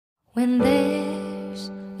When there's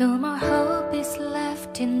no more hope is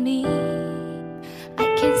left in me,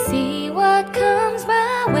 I can see what comes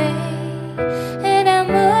my way, and I'm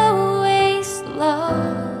always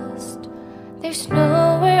lost. There's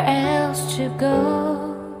nowhere else to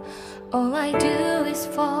go. All I do is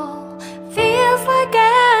fall. Feels like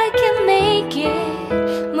I can make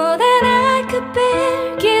it more than I could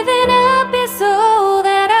bear. Giving up is all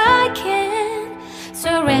that I can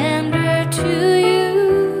surrender to you.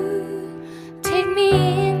 Take me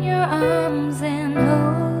in your arms and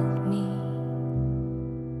hold me.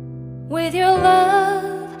 With your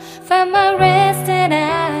love, find my rest, and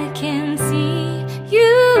I can see you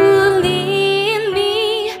lead me.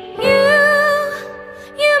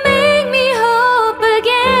 You make me hope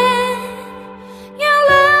again. Your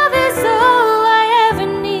love is all I ever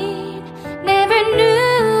need. Never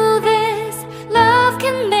knew this love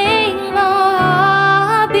can make my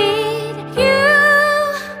heart beat.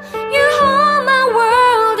 You hold my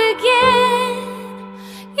world again.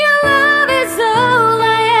 Your love is all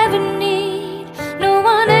I ever need. No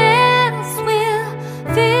one else will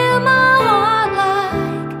fill my heart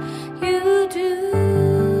like you do.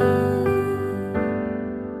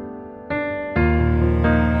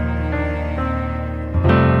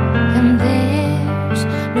 And there's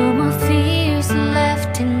no more fears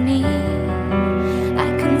left in me. I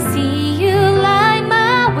can see you light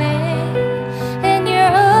my way, and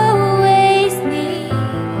you're always near.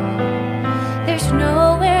 There's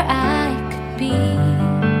nowhere I could be.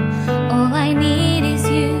 All I need is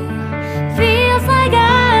you. Feels like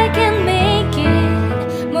I can make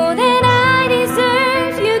it more than I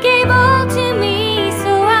deserve. You gave all to me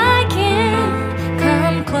so I can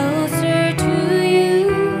come closer to you.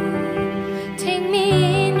 Take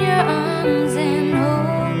me in your arms and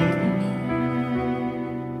hold me.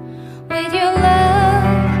 With your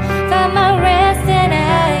love, find my rest, and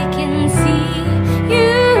I can see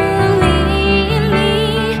you lead me.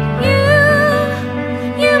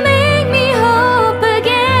 You make me hope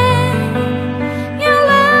again. Your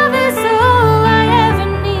love is all I ever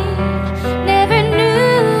need. Never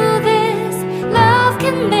knew this love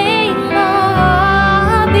can make my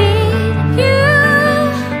heart beat.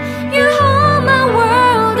 You hold my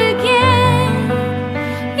world again.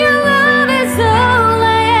 Your love is all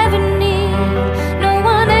I ever need. No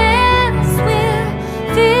one else will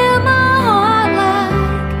fill my heart like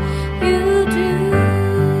you do.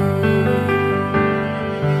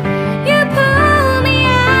 You pull me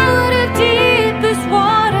out of deepest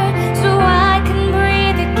water so I can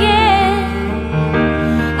breathe again.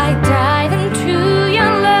 I dive into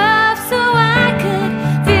your love so I could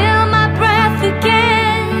feel my breath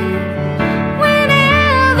again.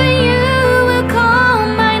 Whenever you will call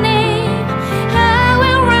my name, I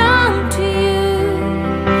will run to you.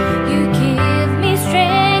 You give me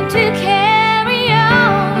strength to carry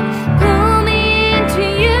on. Pull me into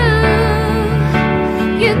you.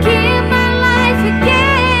 You give my life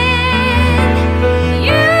again.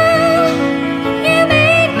 You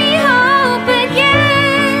make me hope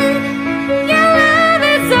again. Your love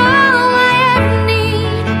is all I ever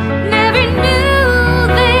need. Never knew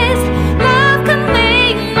this love could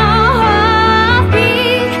make my heart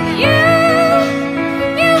beat.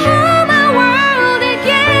 You hold my world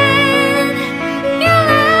again. Your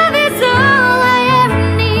love is all I ever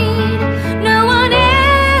need. No one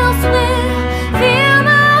else will fill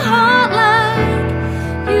my heart like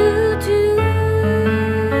you do.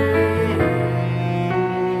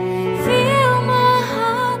 Fill my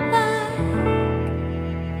heart like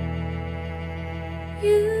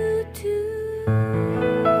you do.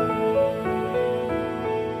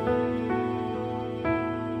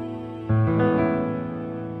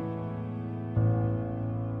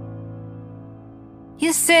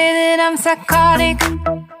 You say that I'm psychotic,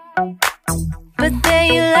 but then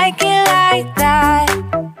you like it like that.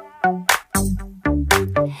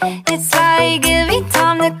 It's like every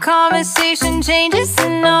time the conversation changes,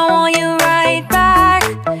 and I want you right back,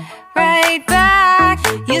 right back.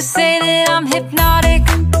 You say that I'm hypnotic,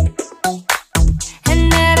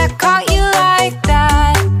 and that I caught you like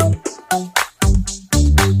that.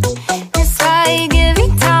 It's like every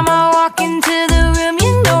time I walk into the room,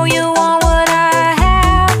 you know you want what I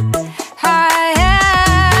have, I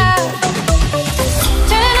have.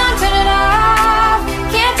 Turn it on, turn it off.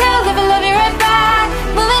 Can't tell if I love you right back.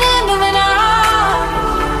 Moving in, moving on.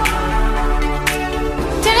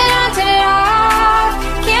 Turn it on, turn it off.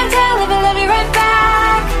 Can't tell if I love you right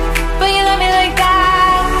back, but you love me like that.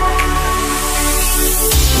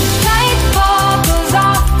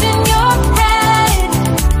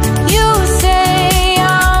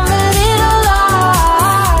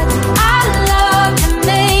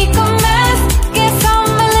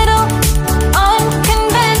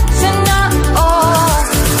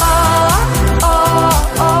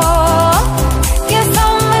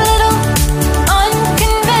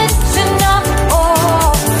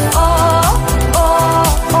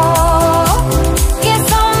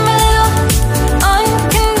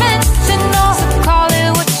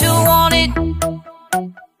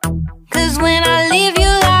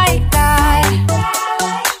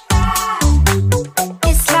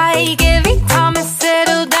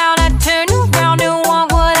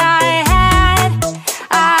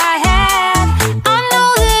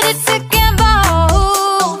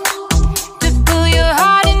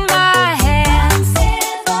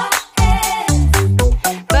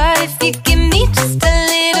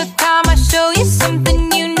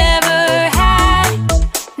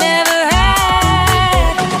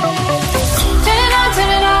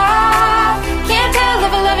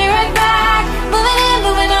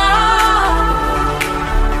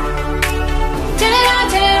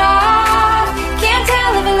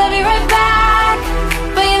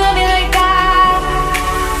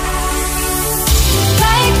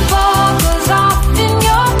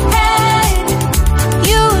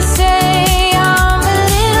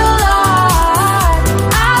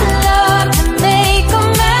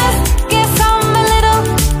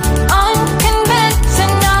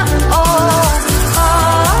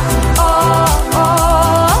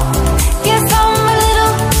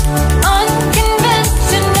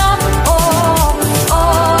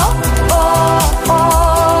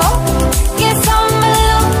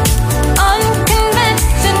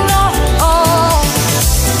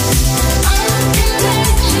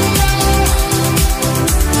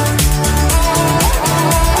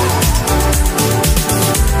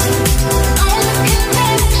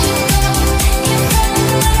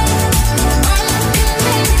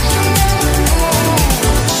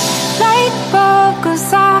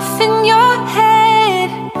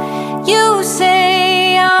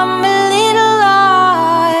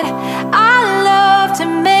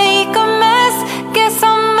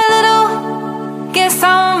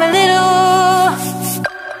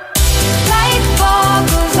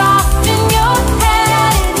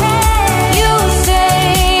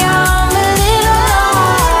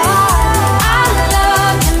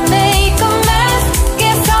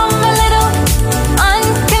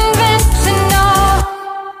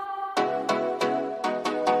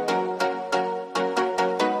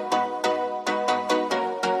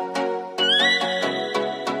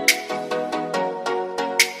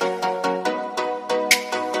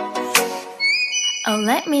 Oh,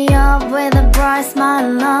 let me up with a bright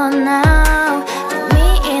smile on now. Put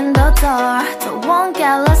me in the dark, so won't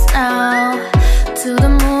get lost now. To the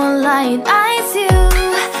moonlight, eyes you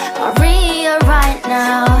are real right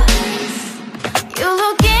now. You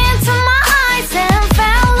look into my eyes and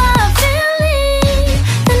felt a feeling,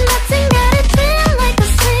 and nothing got it feel like a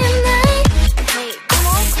slim night. Hey, come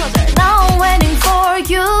on, closer. Now I'm waiting for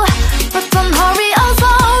you, but don't hurry, oh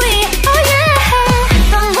slowly. Oh yeah,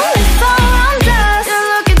 the moon is around us. You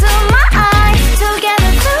look into my eyes,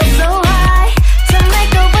 together feel so high. To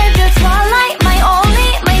make a way the twilight, my only,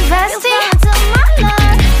 my bestie. To my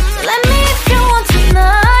love, let me if you want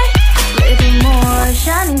tonight. Little more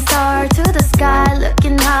shining star to the sky,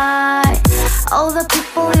 looking high. All the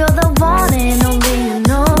people, you're the one and only you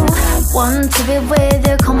know. Want to be with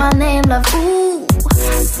you, call my name, love. Ooh,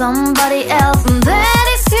 somebody else, and that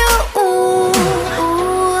is you.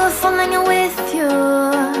 Ooh, falling in with you.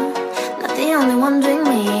 Not the only one doing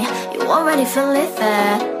me. You already feel it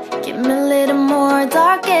there. Give me a little more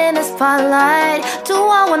dark in the spotlight. Do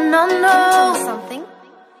I wanna know something?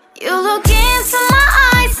 You look into my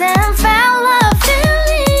eyes and felt a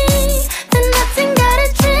feeling, then nothing got a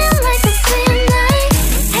dream like a slim night.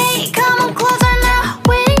 Hey, come on closer now,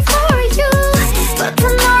 waiting for you, but the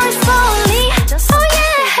night is slowly. Oh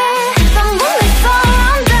yeah, the moon is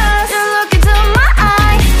around us. You look into my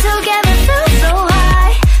eyes, together feel so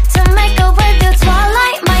high. To make a way through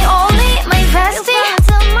twilight, my only, my bestie.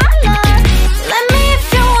 To my love, let me if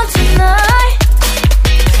you want tonight.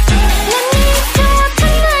 Let me if you want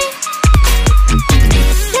tonight.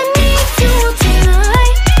 Let me if you want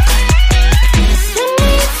tonight. Let me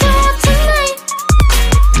if you want tonight.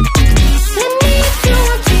 Let me if you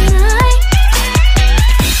want tonight.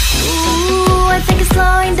 Ooh, I think it's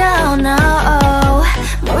slowing down now. Oh,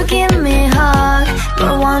 more give me a hug,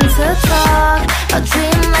 more want to talk. A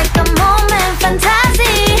dream like a moment,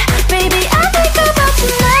 fantasy. Baby, I think about you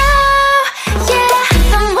now. Yeah,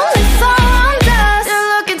 the moon is around us. You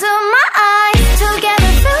look into my eyes,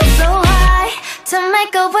 together feel so high. To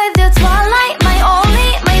make a way through twilight, my only,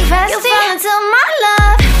 my bestie. You fall into my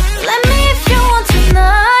love. Let me if you want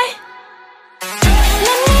tonight.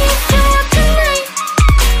 Let me if you want tonight.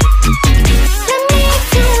 Let me if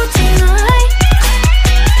you want tonight.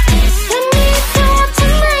 Let me if you want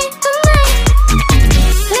tonight, tonight.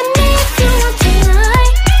 Let me if you want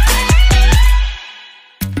tonight.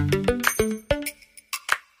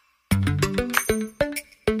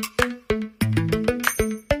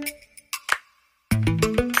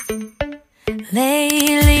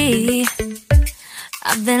 Lately,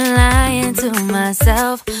 I've been lying to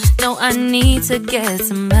myself. No, I need to get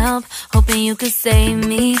some help. Hoping you could save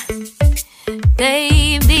me,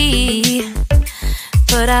 baby.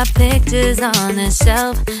 Put our pictures on the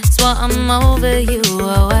shelf. Swore I'm over you,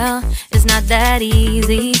 oh well, it's not that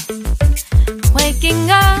easy. Waking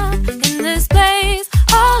up in this place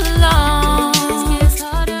all alone,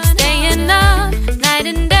 staying up night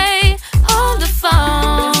and day on the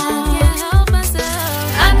phone.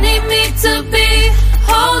 I need me to be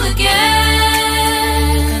whole again.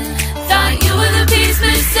 Thought you were the piece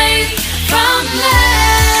missing from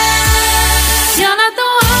left. You're not the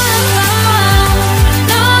one,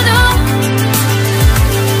 no, no.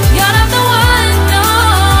 You're not the one, no,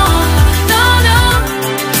 no, no.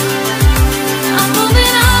 I'm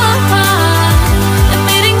moving on,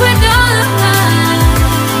 admitting we're done.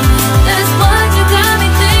 That's what you got me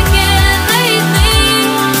thinking lately.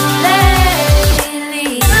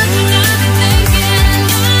 What you got me thinking.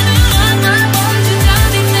 What you got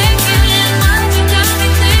me thinking. What you got me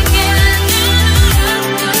thinking.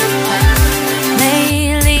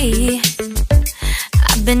 Lately,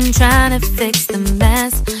 I've been trying to fix the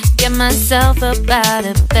mess, get myself up out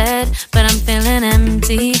of bed, but I'm feeling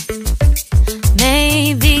empty.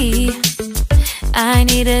 Maybe I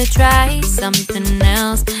need to try something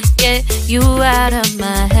else. Get you out of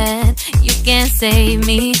my head, you can't save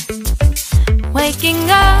me. Waking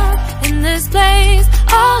up in this place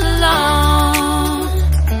all alone,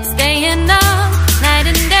 staying up night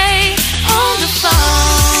and day on the phone.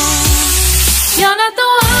 You're not the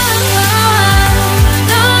one,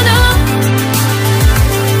 no, no.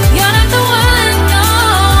 You're not the one, no,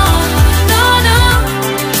 no, no.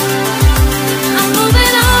 I'm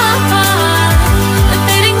moving on,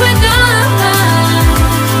 admitting we're done.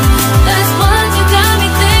 That's what you got me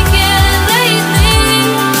thinking lately.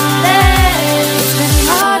 It's been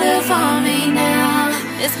harder for me now.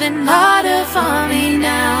 It's been harder for me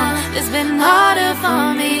now. It's been harder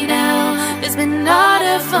for me now. It's been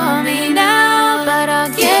harder for me now. But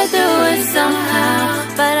I'll get through it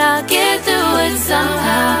somehow. But I'll get through it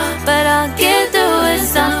somehow. But I'll get through it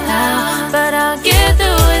somehow. But I'll get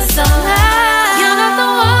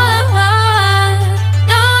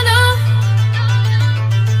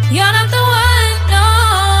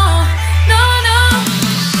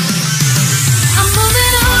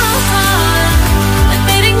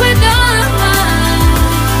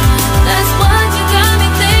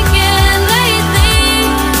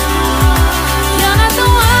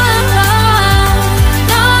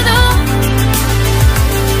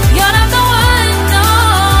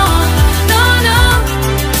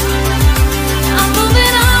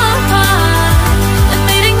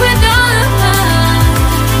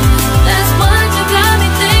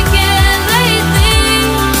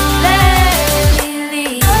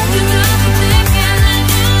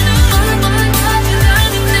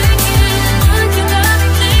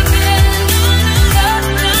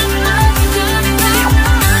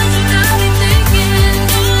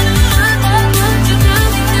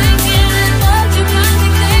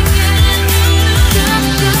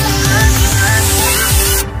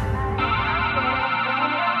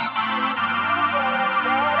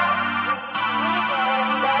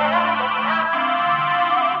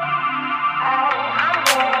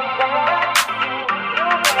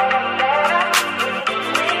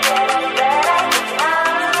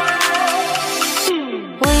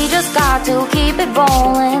got to keep it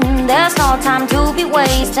rolling. There's no time to be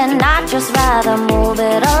wasting. I'd just rather move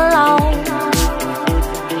it alone.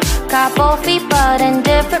 Couple feet but in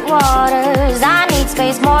different waters. I need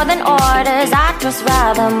space more than orders. I'd just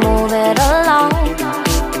rather move it alone.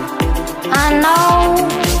 I know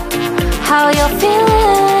how you're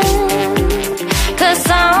feeling, 'cause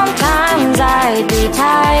sometimes I'd be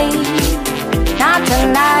tight. Not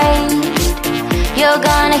tonight. You're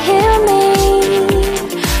gonna hear me,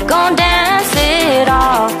 gon' dance it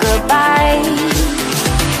off goodbye.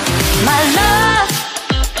 My love,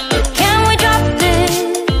 can we drop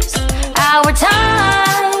this? Our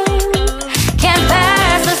time can't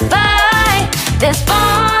pass us by. This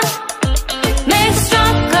bond makes us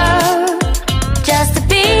stronger, just to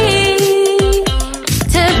be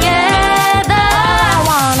together. All I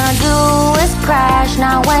wanna do is crash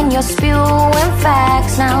now when you're spewing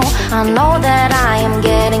facts. Now I know that I am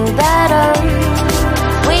getting better.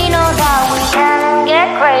 We know that we can get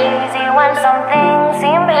crazy when some things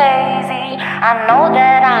seem hazy. I know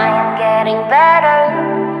that I am getting better.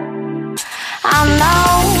 I know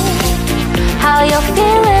how you're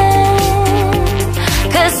feeling,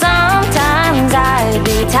 'cause sometimes I'd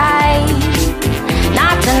be tight.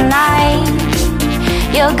 Not tonight.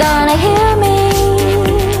 You're gonna hear me